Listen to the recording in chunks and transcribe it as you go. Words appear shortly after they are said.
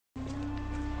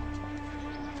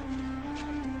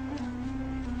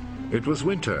It was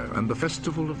winter, and the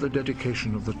festival of the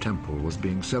dedication of the temple was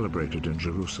being celebrated in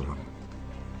Jerusalem.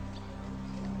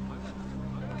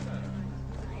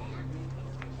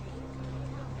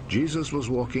 Jesus was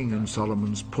walking in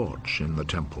Solomon's porch in the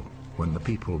temple when the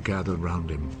people gathered round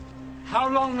him. How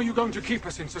long are you going to keep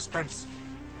us in suspense?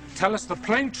 Tell us the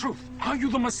plain truth. Are you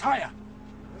the Messiah?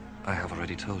 I have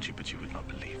already told you, but you would not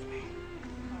believe me.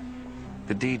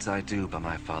 The deeds I do by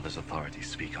my Father's authority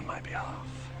speak on my behalf.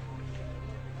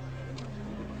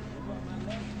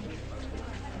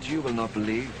 But you will not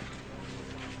believe,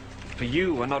 for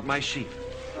you are not my sheep.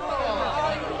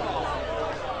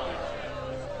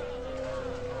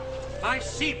 My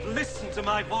sheep listen to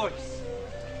my voice.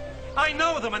 I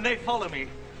know them and they follow me.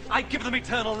 I give them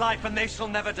eternal life and they shall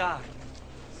never die.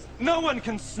 No one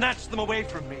can snatch them away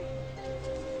from me.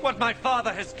 What my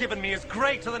Father has given me is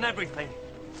greater than everything.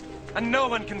 And no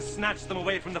one can snatch them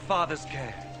away from the Father's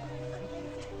care.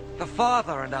 The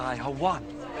Father and I are one.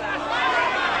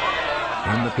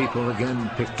 And the people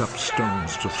again picked up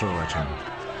stones to throw at him.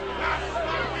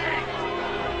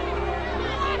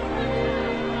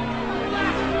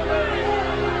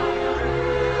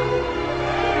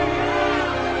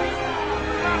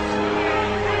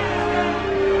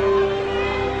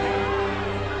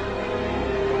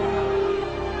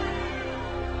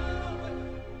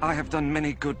 I have done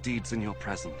many good deeds in your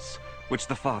presence, which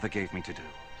the Father gave me to do.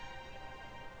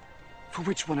 For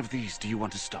which one of these do you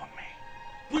want to stone me?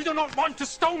 We do not want to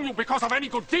stone you because of any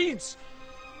good deeds,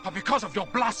 but because of your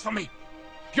blasphemy.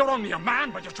 You're only a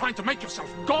man, but you're trying to make yourself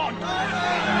God.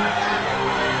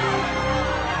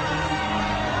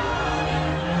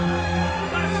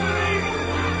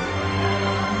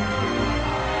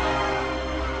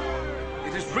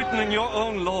 It is written in your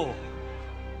own law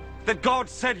that God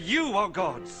said you are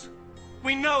gods.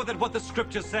 We know that what the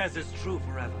scripture says is true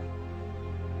forever.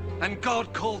 And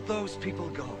God called those people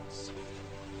gods,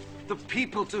 the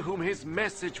people to whom his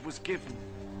message was given.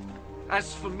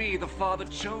 As for me, the Father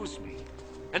chose me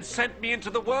and sent me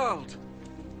into the world.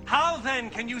 How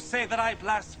then can you say that I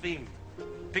blaspheme?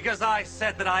 Because I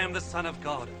said that I am the Son of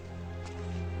God.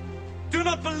 Do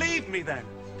not believe me then,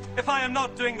 if I am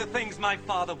not doing the things my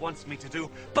Father wants me to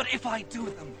do. But if I do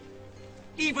them,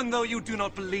 even though you do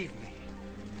not believe me,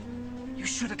 you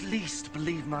should at least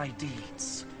believe my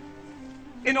deeds,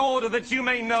 in order that you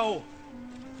may know,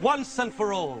 once and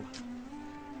for all,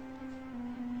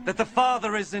 that the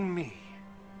Father is in me,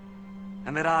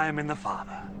 and that I am in the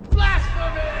Father.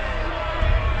 Blasphemy!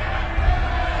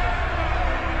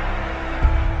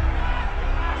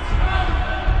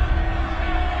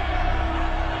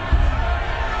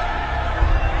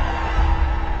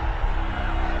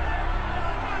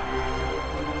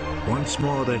 Once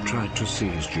more they tried to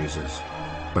seize Jesus,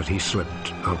 but he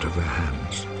slipped out of their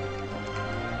hands.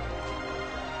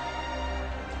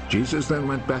 Jesus then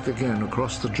went back again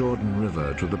across the Jordan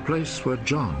River to the place where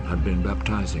John had been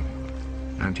baptizing,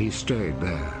 and he stayed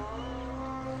there.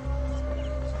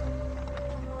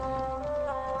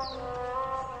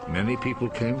 Many people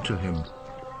came to him.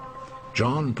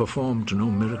 John performed no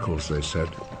miracles, they said,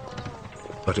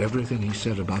 but everything he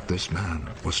said about this man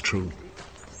was true,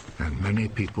 and many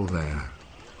people there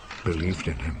believed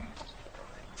in him.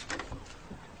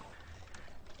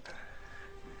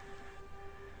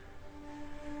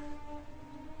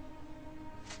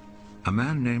 A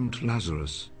man named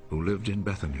Lazarus, who lived in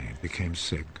Bethany, became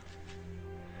sick.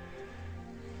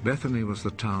 Bethany was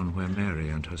the town where Mary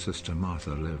and her sister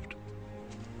Martha lived.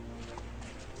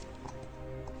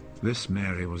 This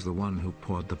Mary was the one who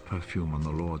poured the perfume on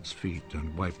the Lord's feet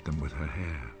and wiped them with her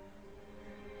hair.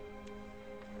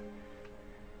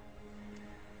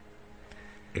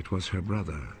 It was her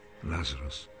brother,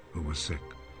 Lazarus, who was sick.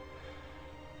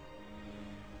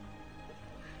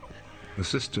 The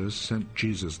sisters sent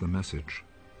Jesus the message,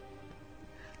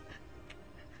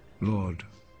 "Lord,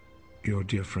 your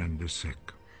dear friend is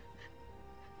sick."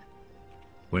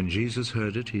 When Jesus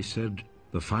heard it, he said,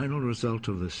 "The final result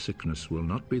of this sickness will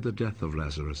not be the death of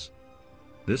Lazarus.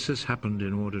 This has happened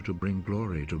in order to bring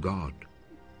glory to God,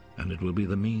 and it will be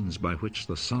the means by which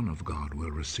the Son of God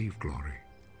will receive glory."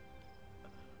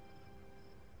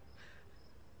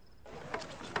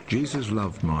 Jesus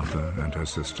loved Martha and her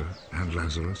sister and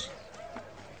Lazarus.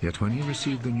 Yet when he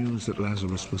received the news that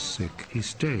Lazarus was sick, he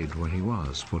stayed where he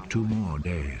was for 2 more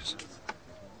days.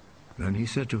 Then he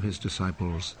said to his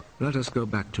disciples, "Let us go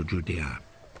back to Judea."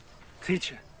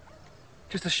 Teacher,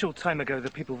 just a short time ago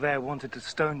the people there wanted to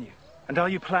stone you. And are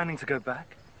you planning to go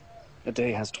back? A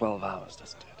day has 12 hours,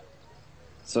 doesn't it?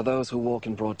 So those who walk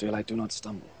in broad daylight do not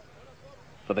stumble,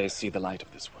 for they see the light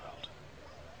of this world.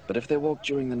 But if they walk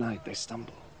during the night, they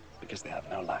stumble, because they have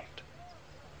no light.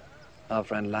 Our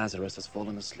friend Lazarus has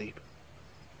fallen asleep.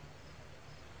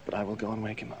 But I will go and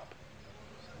wake him up.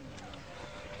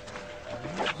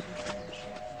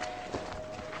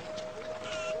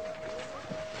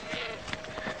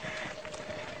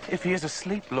 If he is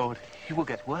asleep, Lord, he will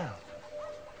get well.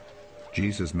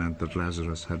 Jesus meant that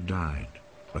Lazarus had died,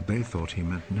 but they thought he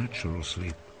meant natural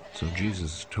sleep. So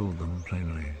Jesus told them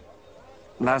plainly,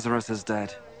 Lazarus is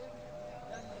dead.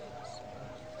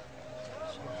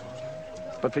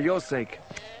 But for your sake,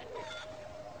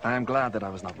 I am glad that I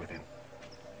was not with him,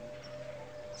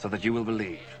 so that you will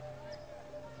believe.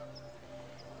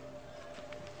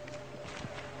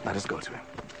 Let us go to him.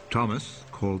 Thomas,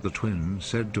 called the twin,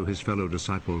 said to his fellow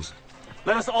disciples,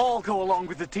 Let us all go along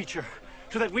with the teacher,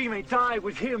 so that we may die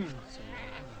with him.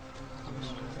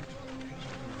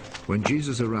 When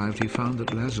Jesus arrived, he found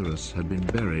that Lazarus had been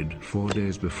buried 4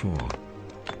 days before.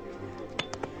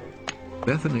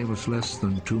 Bethany was less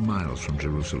than 2 miles from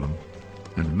Jerusalem,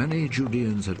 and many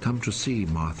Judeans had come to see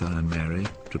Martha and Mary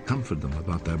to comfort them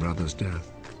about their brother's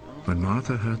death. When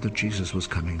Martha heard that Jesus was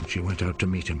coming, she went out to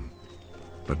meet him,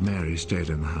 but Mary stayed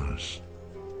in the house.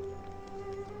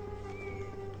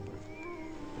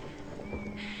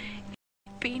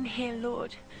 Been here,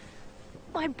 Lord,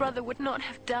 my brother would not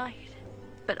have died.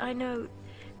 But I know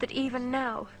that even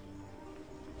now,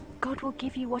 God will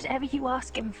give you whatever you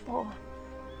ask him for.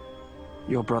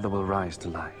 Your brother will rise to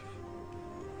life.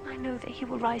 I know that he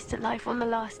will rise to life on the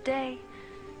last day.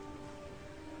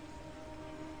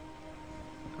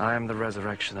 I am the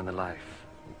resurrection and the life.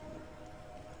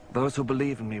 Those who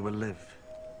believe in me will live,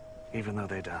 even though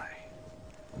they die.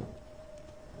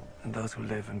 And those who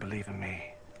live and believe in me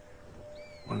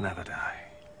will never die.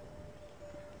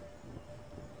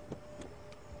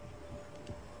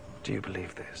 Do you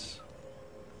believe this?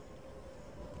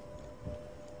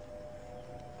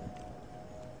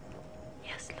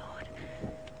 Yes, Lord.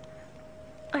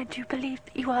 I do believe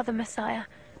that you are the Messiah,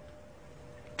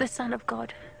 the Son of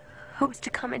God, who was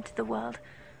to come into the world.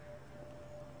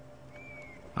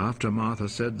 After Martha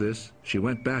said this, she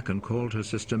went back and called her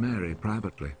sister Mary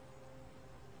privately.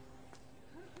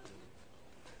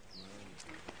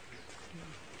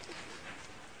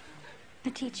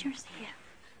 The teacher is here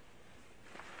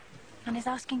and is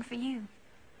asking for you.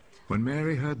 When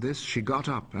Mary heard this, she got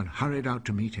up and hurried out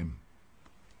to meet him.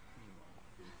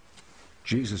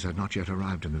 Jesus had not yet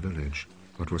arrived in the village,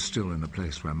 but was still in the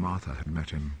place where Martha had met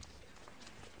him.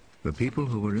 The people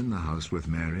who were in the house with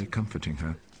Mary, comforting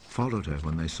her, followed her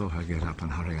when they saw her get up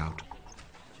and hurry out.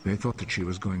 They thought that she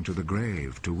was going to the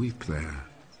grave to weep there.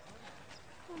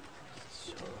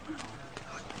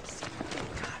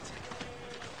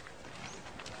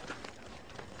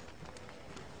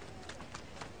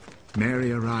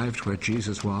 Mary arrived where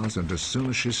Jesus was, and as soon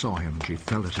as she saw him, she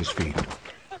fell at his feet.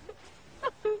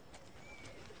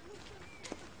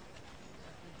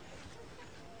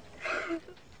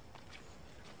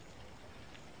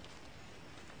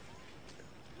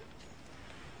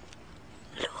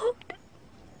 Lord,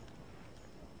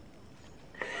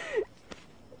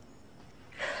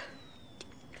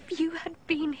 if you had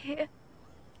been here,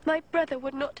 my brother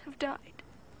would not have died.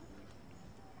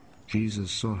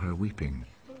 Jesus saw her weeping,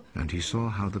 and he saw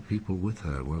how the people with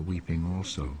her were weeping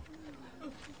also.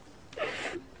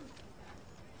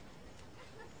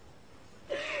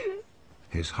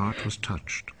 His heart was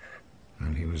touched,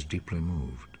 and he was deeply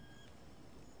moved.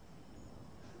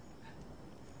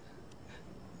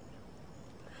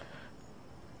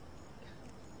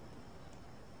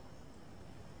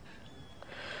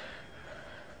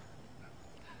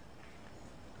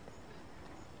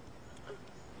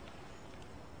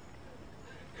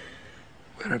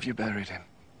 Where have you buried him?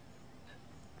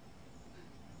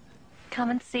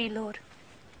 Come and see, Lord.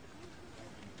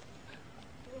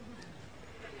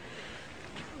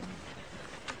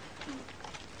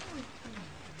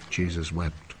 Jesus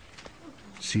wept.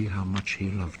 See how much he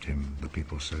loved him, the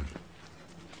people said.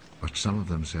 But some of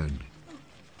them said,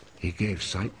 he gave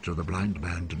sight to the blind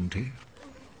man, didn't he?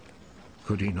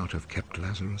 Could he not have kept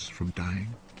Lazarus from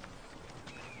dying?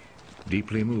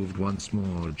 Deeply moved once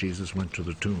more, Jesus went to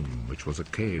the tomb, which was a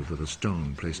cave with a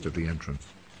stone placed at the entrance.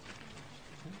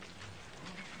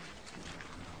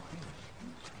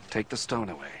 Take the stone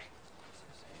away.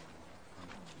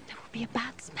 There will be a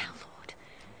bad smell, Lord.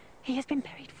 He has been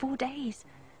buried 4 days.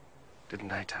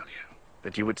 Didn't I tell you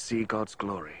that you would see God's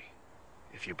glory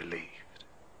if you believed?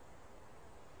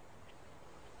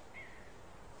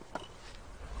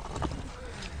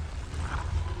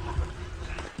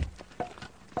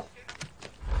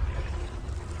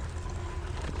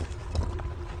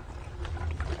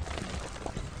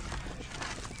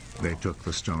 They took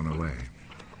the stone away.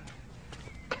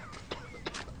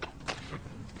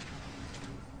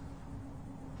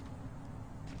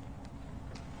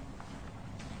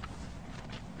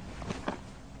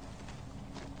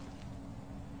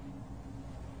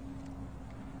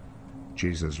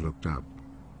 Jesus looked up.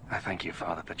 I thank you,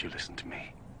 Father, that you listened to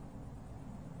me.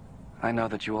 I know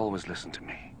that you always listen to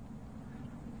me.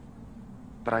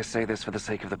 But I say this for the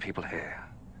sake of the people here,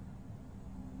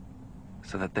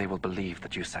 so that they will believe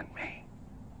that you sent me.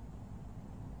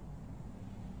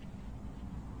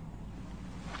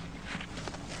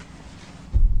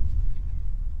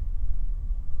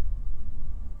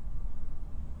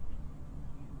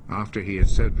 After he had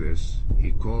said this,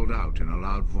 he called out in a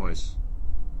loud voice,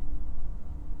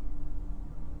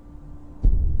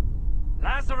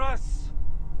 Lazarus!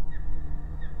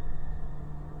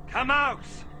 Come out!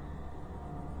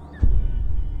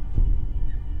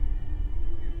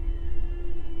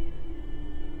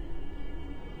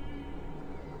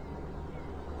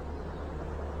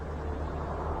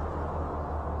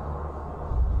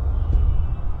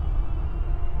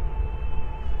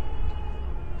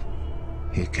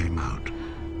 He came out.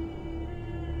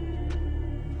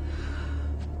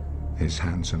 His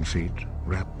hands and feet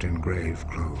wrapped in grave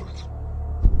clothes,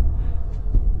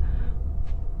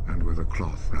 and with a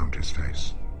cloth round his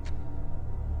face.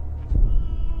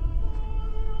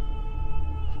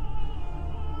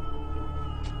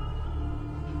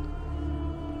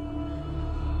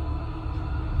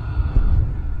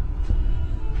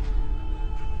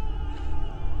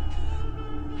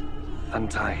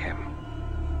 Untie him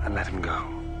and let him go.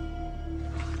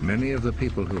 Many of the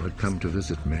people who had come to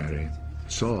visit Mary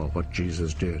saw what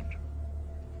Jesus did,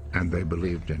 and they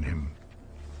believed in him.